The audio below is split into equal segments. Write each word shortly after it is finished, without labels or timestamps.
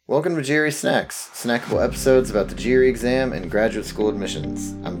Welcome to GRE Snacks, snackable episodes about the GRE exam and graduate school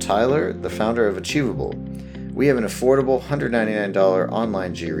admissions. I'm Tyler, the founder of Achievable. We have an affordable $199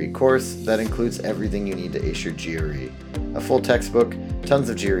 online GRE course that includes everything you need to ace your GRE. A full textbook, tons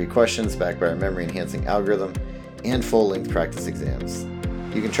of GRE questions backed by our memory-enhancing algorithm, and full-length practice exams.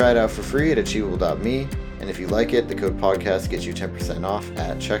 You can try it out for free at achievable.me, and if you like it, the code podcast gets you 10% off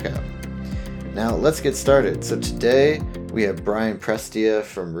at checkout. Now, let's get started. So today, we have Brian Prestia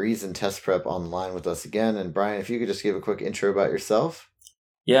from Reason Test Prep online with us again. And Brian, if you could just give a quick intro about yourself.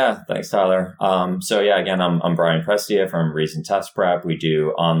 Yeah, thanks, Tyler. Again, I'm Brian Prestia from Reason Test Prep. We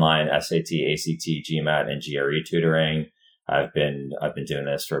do online SAT, ACT, GMAT, and GRE tutoring. I've been doing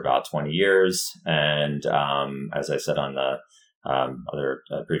this for about 20 years. And as I said on the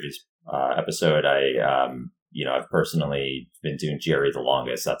previous episode, I've personally been doing GRE the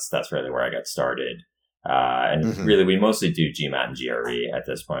longest. That's really where I got started. Really, we mostly do GMAT and GRE at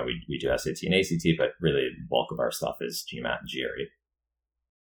this point. We do SAT and ACT, but really the bulk of our stuff is GMAT and GRE.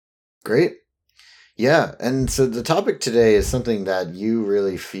 Great. Yeah. And so the topic today is something that you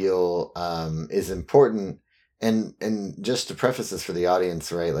really feel is important. And just to preface this for the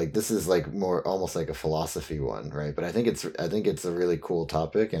audience, right? Like this is like more almost like a philosophy one, right? But I think it's a really cool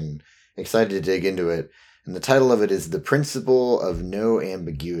topic and excited to dig into it. And the title of it is The Principle of No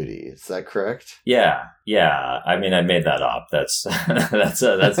Ambiguity. Is that correct? Yeah. I mean, I made that up. That's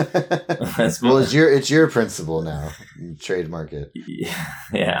well, it's your principle now. Trademark it.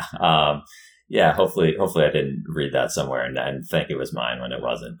 Yeah. Hopefully I didn't read that somewhere and think it was mine when it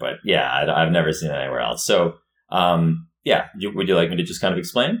wasn't. But yeah, I've never seen it anywhere else. So, would you like me to just kind of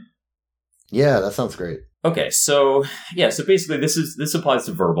explain? Yeah, that sounds great. Okay. So basically this applies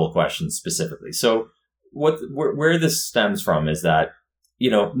to verbal questions specifically. So, where this stems from is that,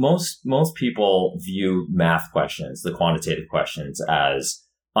 most people view math questions, the quantitative questions, as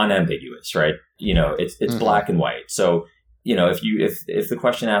unambiguous, right? It's black and white. So, if the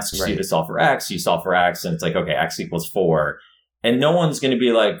question asks you to solve for X, you solve for X, and it's like, okay, X equals 4. And no one's going to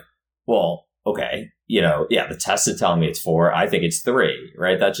be like, well, okay, the test is telling me it's 4. I think it's 3,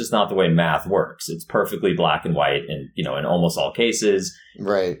 right? That's just not the way math works. It's perfectly black and white in almost all cases.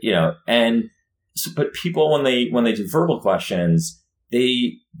 Right. But people, when they do verbal questions,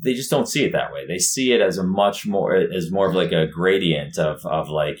 they just don't see it that way. They see it as more of like a gradient of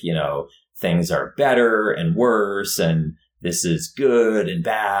like, things are better and worse, and this is good and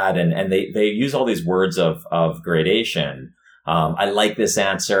bad. And they use all these words of gradation. I like this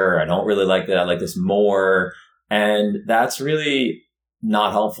answer. I don't really like that. I like this more. And that's really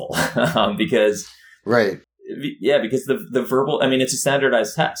not helpful because. Right. Yeah, because the verbal, I mean, it's a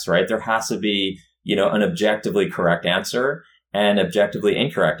standardized test, right? There has to be, an objectively correct answer and objectively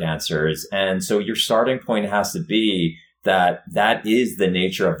incorrect answers. And so your starting point has to be that is the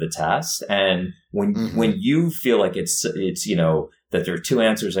nature of the test. And when you feel like it's, that there are two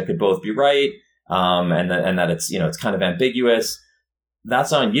answers that could both be right, and that it's, it's kind of ambiguous,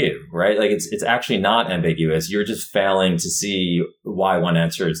 that's on you, right? Like it's actually not ambiguous. You're just failing to see why one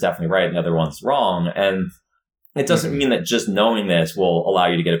answer is definitely right and the other one's wrong. And it doesn't mean that just knowing this will allow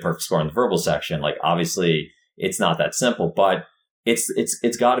you to get a perfect score in the verbal section. Like obviously it's not that simple, but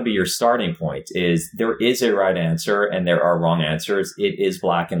it's got to be your starting point. Is there is a right answer and there are wrong answers. It is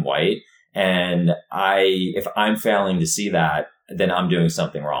black and white. And if I'm failing to see that, then I'm doing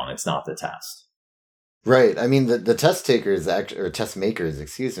something wrong. It's not the test. Right. I mean, the test takers or test makers,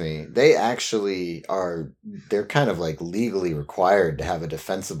 they actually they're kind of like legally required to have a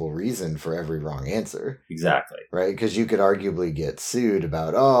defensible reason for every wrong answer. Exactly. Right. Because you could arguably get sued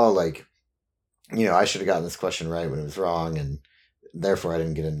about, I should have gotten this question right when it was wrong. And therefore I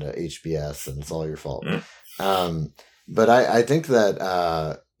didn't get into HBS and it's all your fault. But I think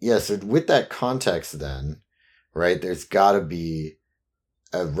that, so with that context then, right, there's got to be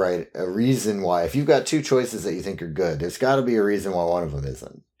a reason why, if you've got two choices that you think are good, there's got to be a reason why one of them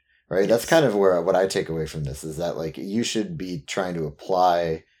isn't, right? Yes. That's kind of what I take away from this is that like you should be trying to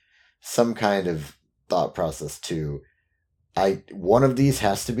apply some kind of thought process to, one of these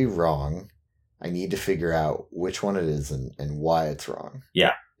has to be wrong. I need to figure out which one it is and why it's wrong.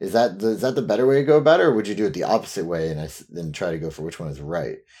 Yeah. Is that the better way to go about it, or would you do it the opposite way and then try to go for which one is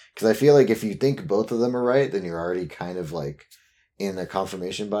right? Because I feel like if you think both of them are right, then you're already kind of like in a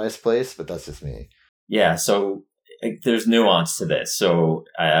confirmation bias place, but that's just me. Yeah. So there's nuance to this. So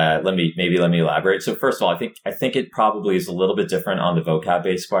let me elaborate. So first of all, I think it probably is a little bit different on the vocab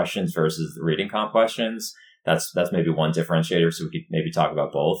based questions versus the reading comp questions. That's maybe one differentiator. So we could maybe talk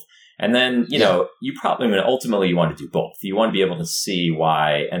about both. And then, you probably, ultimately you want to do both. You want to be able to see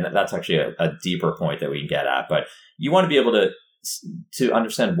why, and that's actually a deeper point that we can get at, but you want to be able to to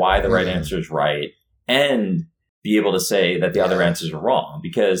understand why the right answer is right and be able to say that the other answers are wrong.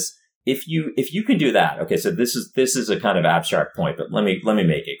 Because if you can do that, okay, so this is a kind of abstract point, but let me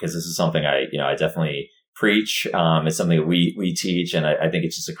make it, because this is something I definitely preach. It's something that we teach, and I think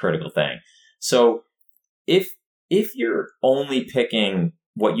it's just a critical thing. So if you're only picking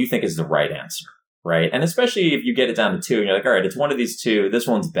what you think is the right answer, right? And especially if you get it down to two and you're like, all right, it's one of these two, this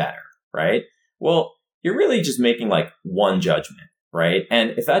one's better, right? Well, you're really just making like one judgment, right?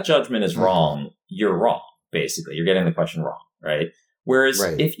 And if that judgment is wrong, you're wrong, basically. You're getting the question wrong, right? Whereas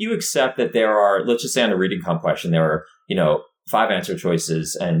if you accept that there are, let's just say on a reading comp question, there are, 5 answer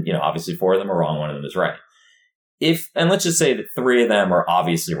choices, and, obviously 4 of them are wrong, 1 of them is right. And let's just say that 3 of them are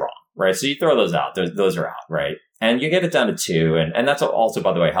obviously wrong, right? So you throw those out, those are out, right? And you get it down to 2. And that's also,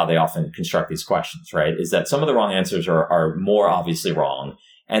 by the way, how they often construct these questions, right? Is that some of the wrong answers are more obviously wrong.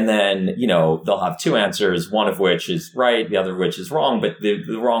 And then, they'll have 2 answers, one of which is right, the other of which is wrong, but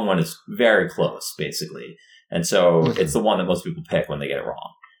the wrong one is very close, basically. And so it's the one that most people pick when they get it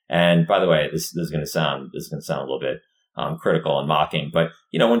wrong. And by the way, this is going to sound a little bit critical and mocking, but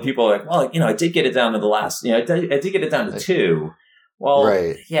when people are like, well, I did get it down to the last, I did get it down to 2.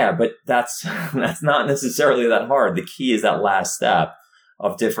 Well, yeah, but that's not necessarily that hard. The key is that last step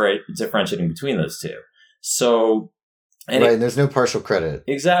of differentiating between those two. So, and and there's no partial credit.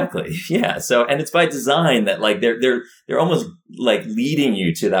 Exactly. Yeah. So, and it's by design that like they're almost like leading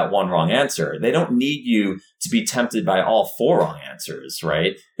you to that one wrong answer. They don't need you to be tempted by all 4 wrong answers,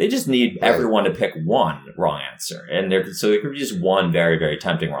 right? They just need everyone to pick one wrong answer. And so there could be just one very, very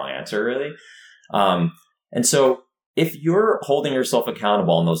tempting wrong answer, really. And so if you're holding yourself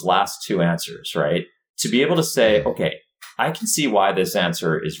accountable on those last 2 answers, right, to be able to say, okay, I can see why this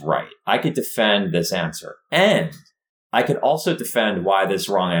answer is right. I could defend this answer. And I could also defend why this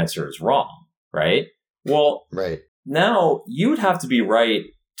wrong answer is wrong, right? Well, now you would have to be right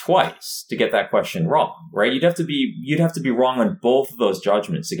twice to get that question wrong, right? You'd have to be wrong on both of those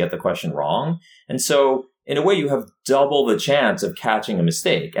judgments to get the question wrong. And so in a way, you have double the chance of catching a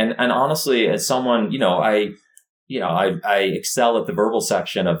mistake. And honestly, as someone, I excel at the verbal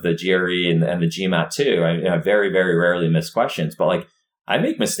section of the GRE and the GMAT too. I very, very rarely miss questions, but like I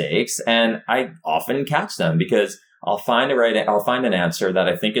make mistakes and I often catch them because I'll find an answer that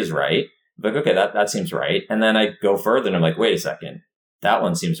I think is right. I'm like, okay, that seems right. And then I go further and I'm like, wait a second, that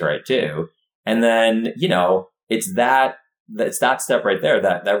one seems right too. And then, it's that step right there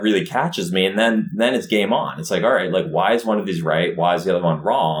that really catches me. And then it's game on. It's like, all right, like why is one of these right? Why is the other one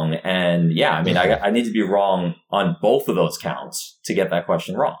wrong? And yeah, I mean, I need to be wrong on both of those counts to get that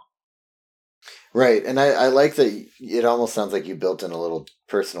question wrong. Right. And I like that it almost sounds like you built in a little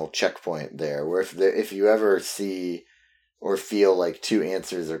personal checkpoint there, where if you ever see or feel like 2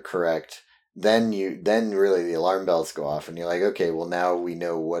 answers are correct, then really the alarm bells go off and you're like, okay, well now we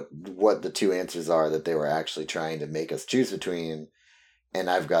know what the 2 answers are that they were actually trying to make us choose between. And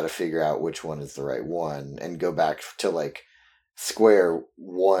I've got to figure out which one is the right one and go back to like square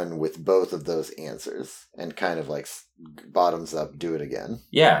one with both of those answers and kind of like bottoms up, do it again.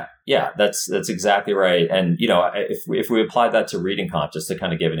 Yeah, that's exactly right. And if we applied that to reading comp, just to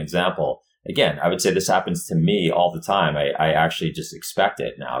kind of give an example, again, I would say this happens to me all the time. I actually just expect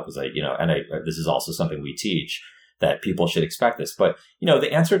it now because this is also something we teach, that people should expect this. But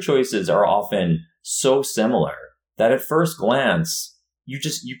the answer choices are often so similar that at first glance you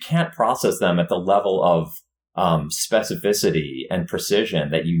can't process them at the level of specificity and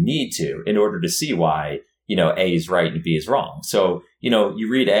precision that you need to in order to see why, A is right and B is wrong. So, you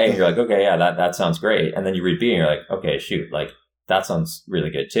read A and you're like, okay, yeah, that sounds great. And then you read B and you're like, okay, shoot, like that sounds really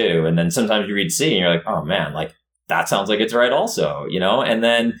good too. And then sometimes you read C and you're like, oh man, like that sounds like it's right also, and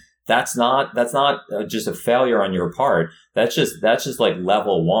then that's not just a failure on your part. That's just like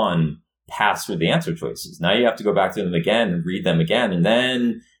level 1 pass through the answer choices. Now you have to go back to them again and read them again. And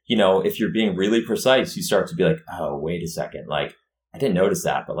then, if you're being really precise, you start to be like, oh, wait a second. Like, I didn't notice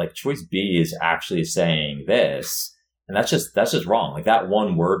that, but like choice B is actually saying this. And that's just wrong. Like that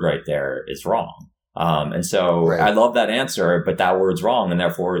one word right there is wrong. And so I love that answer, but that word's wrong. And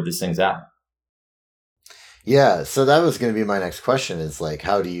therefore this thing's out. Yeah. So that was going to be my next question is like,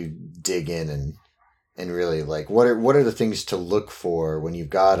 how do you dig in and really like, what are the things to look for when you've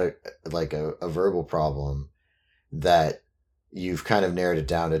got a verbal problem that you've kind of narrowed it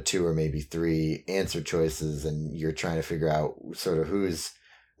down to 2 or maybe 3 answer choices and you're trying to figure out sort of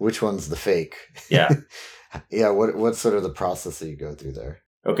which one's the fake? Yeah. Yeah. What's sort of the process that you go through there?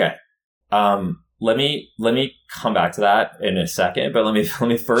 Okay. Let me come back to that in a second, but let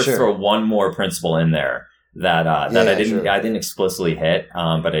me first throw one more principle in there, I didn't explicitly hit,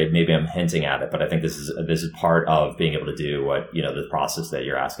 but maybe I'm hinting at it. But I think this is part of being able to do what, the process that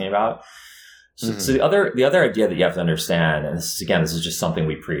you're asking about. So the other idea that you have to understand, and this is just something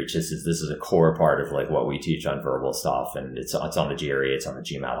we preach. This is a core part of like what we teach on verbal stuff, and it's on the GRE, it's on the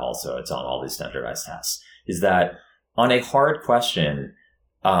GMAT also, it's on all these standardized tests. Is that on a hard question,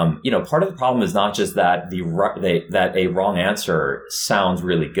 part of the problem is not just that that a wrong answer sounds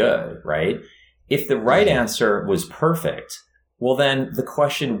really good, right? If the right answer was perfect, well, then the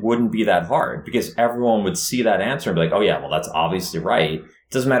question wouldn't be that hard because everyone would see that answer and be like, oh yeah, well, that's obviously right.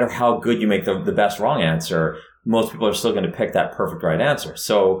 It doesn't matter how good you make the best wrong answer. Most people are still going to pick that perfect right answer.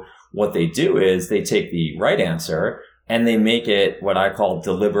 So what they do is they take the right answer and they make it what I call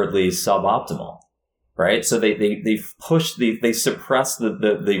deliberately suboptimal, right? So they suppress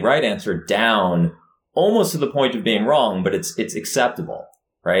the right answer down almost to the point of being wrong, but it's acceptable.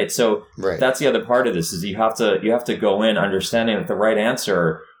 Right. So that's the other part of this is you have to go in understanding that the right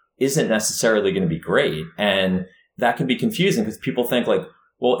answer isn't necessarily going to be great. And that can be confusing because people think like,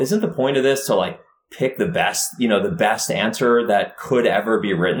 well, isn't the point of this to like pick the best answer that could ever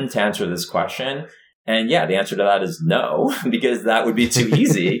be written to answer this question? And yeah, the answer to that is no, because that would be too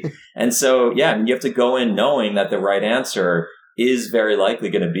easy. And so, yeah, you have to go in knowing that the right answer is very likely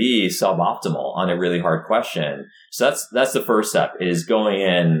going to be suboptimal on a really hard question. So that's the first step is going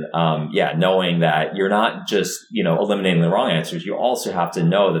in, knowing that you're not just, eliminating the wrong answers. You also have to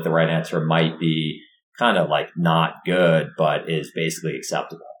know that the right answer might be kind of like not good, but is basically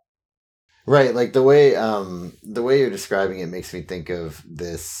acceptable. Right. Like the way you're describing it makes me think of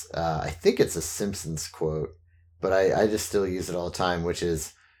this, I think it's a Simpsons quote, but I just still use it all the time, which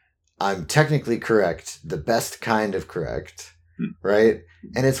is, I'm technically correct, the best kind of correct. Right.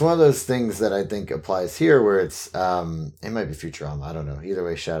 And it's one of those things that I think applies here where it's, it might be Futurama. I don't know. Either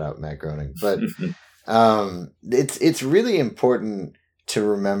way, shout out Matt Groening. But it's really important to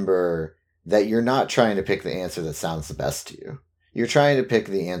remember that you're not trying to pick the answer that sounds the best to you. You're trying to pick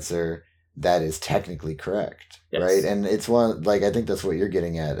the answer that is technically correct. Yes. Right. And it's I think that's what you're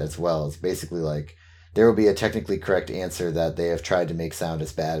getting at as well. It's basically like there will be a technically correct answer that they have tried to make sound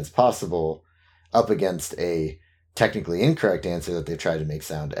as bad as possible up against a technically incorrect answer that they've tried to make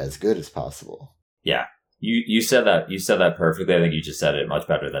sound as good as possible. Yeah. You said that perfectly. I think you just said it much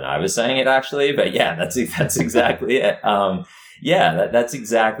better than I was saying it actually, but yeah, that's exactly it. That's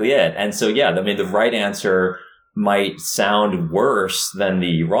exactly it. And so, yeah, I mean, the right answer might sound worse than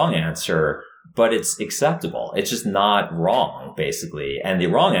the wrong answer, but it's acceptable. It's just not wrong, basically. And the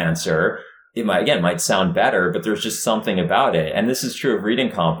wrong answer, it might sound better, but there's just something about it. And this is true of reading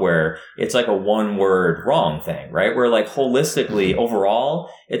comp where it's like a one word wrong thing, right? Where like holistically overall,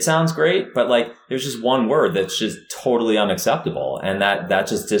 it sounds great, but like there's just one word that's just totally unacceptable. And that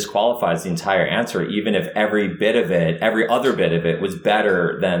just disqualifies the entire answer, even if every other bit of it was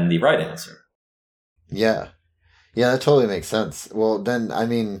better than the right answer. Yeah. Yeah, that totally makes sense. Well, then, I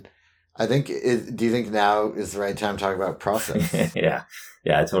mean, do you think now is the right time to talk about process? Yeah,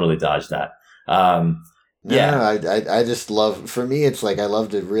 I totally dodged that. I just love, for me, it's like I love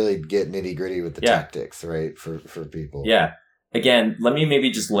to really get nitty gritty with the tactics, right? For people. Yeah. Again, let me maybe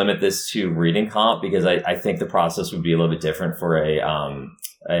just limit this to reading comp because I think the process would be a little bit different for a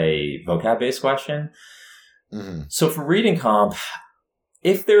vocab based question. Mm-hmm. So for reading comp,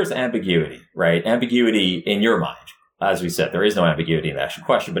 if there's ambiguity, right? Ambiguity in your mind, as we said, there is no ambiguity in the actual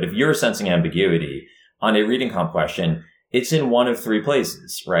question, but if you're sensing ambiguity on a reading comp question, it's in one of three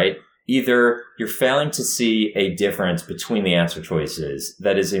places, right? Either you're failing to see a difference between the answer choices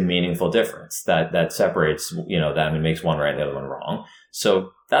that is a meaningful difference that separates, them and makes one right and the other one wrong. So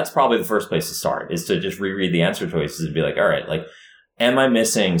that's probably the first place to start is to just reread the answer choices and be like, all right, like, am I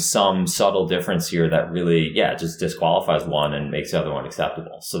missing some subtle difference here that really, just disqualifies one and makes the other one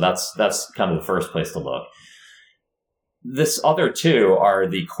acceptable? So that's kind of the first place to look. This other two are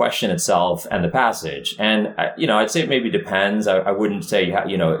the question itself and the passage. And, I'd say it maybe depends. I wouldn't say,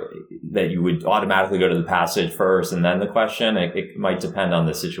 that you would automatically go to the passage first and then the question. It might depend on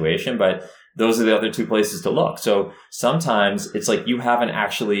the situation, but those are the other two places to look. So sometimes it's like you haven't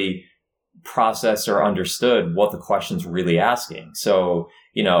actually processed or understood what the question's really asking. So,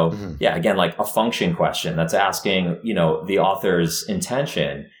 again, like a function question that's asking, the author's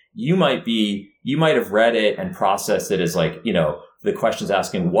intention. You might have read it and processed it as like, the question's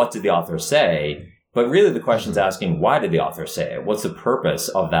asking, what did the author say? But really the question's asking, why did the author say it? What's the purpose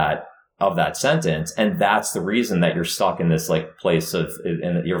of that sentence? And that's the reason that you're stuck in this like place of,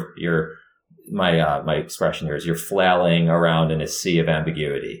 and my expression here is you're flailing around in a sea of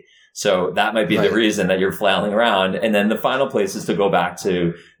ambiguity. So that might be the reason that you're flailing around. And then the final place is to go back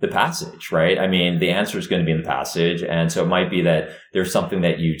to the passage, right? I mean, the answer is going to be in the passage. And so it might be that there's something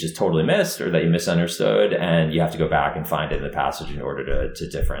that you just totally missed or that you misunderstood, and you have to go back and find it in the passage in order to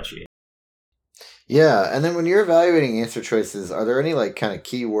differentiate. Yeah. And then when you're evaluating answer choices, are there any like kind of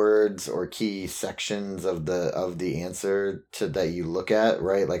key words or key sections of the answer that you look at,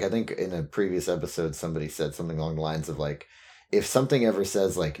 right? Like I think in a previous episode, somebody said something along the lines of like, if something ever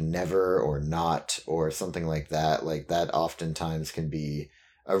says like never or not or something like that oftentimes can be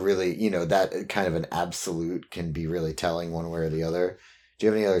a really, that kind of an absolute can be really telling one way or the other. Do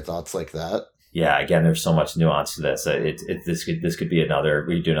you have any other thoughts like that? Yeah, again, there's so much nuance to this. This could be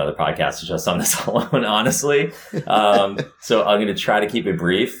we do another podcast just on this alone, honestly. So I'm going to try to keep it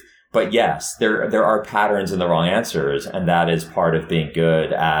brief. But yes, there are patterns in the wrong answers, and that is part of being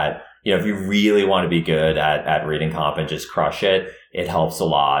good at, if you really want to be good at reading comp and just crush it, it helps a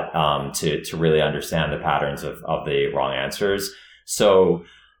lot to really understand the patterns of the wrong answers. So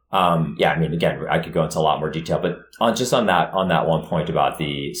yeah, I mean, again, I could go into a lot more detail, but on that one point about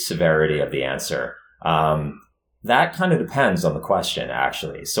the severity of the answer, that kind of depends on the question,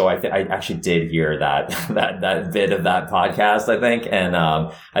 actually. So I actually did hear that bit of that podcast, I think. And,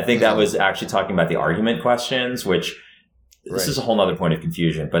 I think that was actually talking about the argument questions, which this is a whole nother point of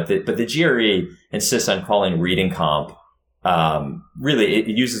confusion, but the GRE insists on calling reading comp. Really, it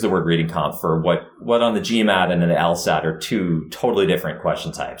uses the word reading comp for what on the GMAT and then the LSAT are two totally different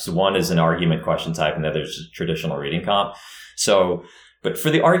question types. One is an argument question type, and the other is traditional reading comp. So, but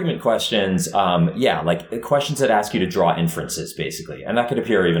for the argument questions, like questions that ask you to draw inferences, basically, and that could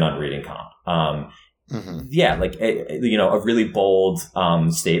appear even on reading comp. Yeah, like a really bold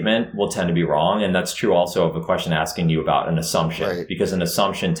statement will tend to be wrong, and that's true also of a question asking you about an assumption, because an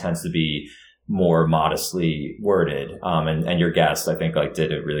assumption tends to be more modestly worded. And your guest, I think, like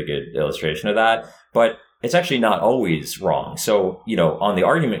did a really good illustration of that, but it's actually not always wrong. So, on the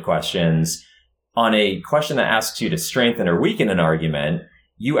argument questions, on a question that asks you to strengthen or weaken an argument,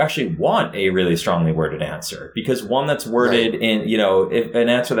 you actually want a really strongly worded answer, because one that's worded in, if an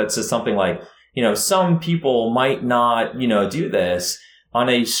answer that says something like, some people might not, do this, on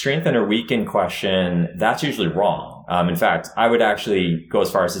a strengthen or weaken question, that's usually wrong. In fact, I would actually go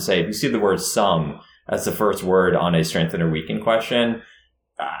as far as to say, if you see the word some as the first word on a strengthen or weaken question,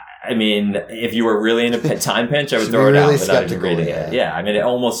 I mean, if you were really in a time pinch, I would throw it out without even reading it. Yeah, I mean, it's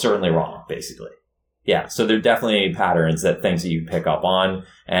almost certainly wrong, basically. Yeah, so there are definitely patterns, things that you pick up on.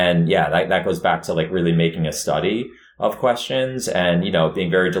 And yeah, that goes back to like really making a study of questions and, being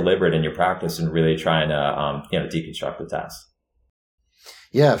very deliberate in your practice and really trying to, deconstruct the test.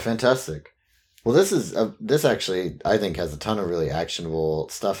 Yeah, fantastic. Well, this actually, I think, has a ton of really actionable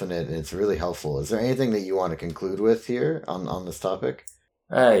stuff in it, and it's really helpful. Is there anything that you want to conclude with here on this topic?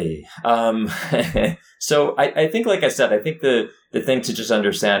 Hey, so I think, like I said, I think the thing to just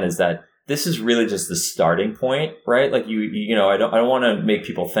understand is that this is really just the starting point, right? Like I don't want to make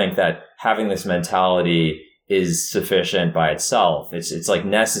people think that having this mentality is sufficient by itself. It's like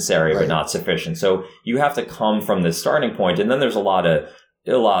necessary, but not sufficient. So you have to come from the starting point, and then there's a lot of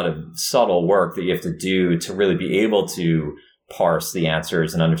subtle work that you have to do to really be able to parse the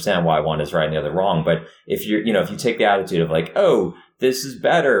answers and understand why one is right and the other wrong. But if if you take the attitude of like, oh, this is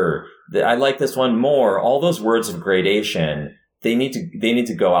better, I like this one more, all those words of gradation, they need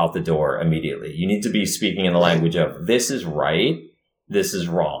to go out the door immediately. You need to be speaking in the language of this is right, this is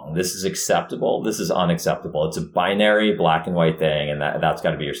wrong, this is acceptable, this is unacceptable. It's a binary black and white thing, and that's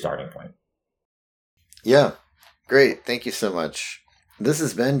got to be your starting point. Yeah, great. Thank you so much. This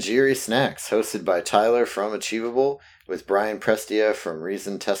has been GRE Snacks, hosted by Tyler from Achievable with Brian Prestia from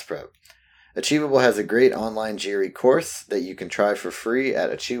Reason Test Prep. Achievable has a great online GRE course that you can try for free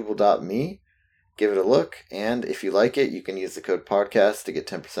at achievable.me. Give it a look, and if you like it, you can use the code podcast to get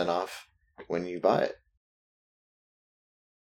 10% off when you buy it.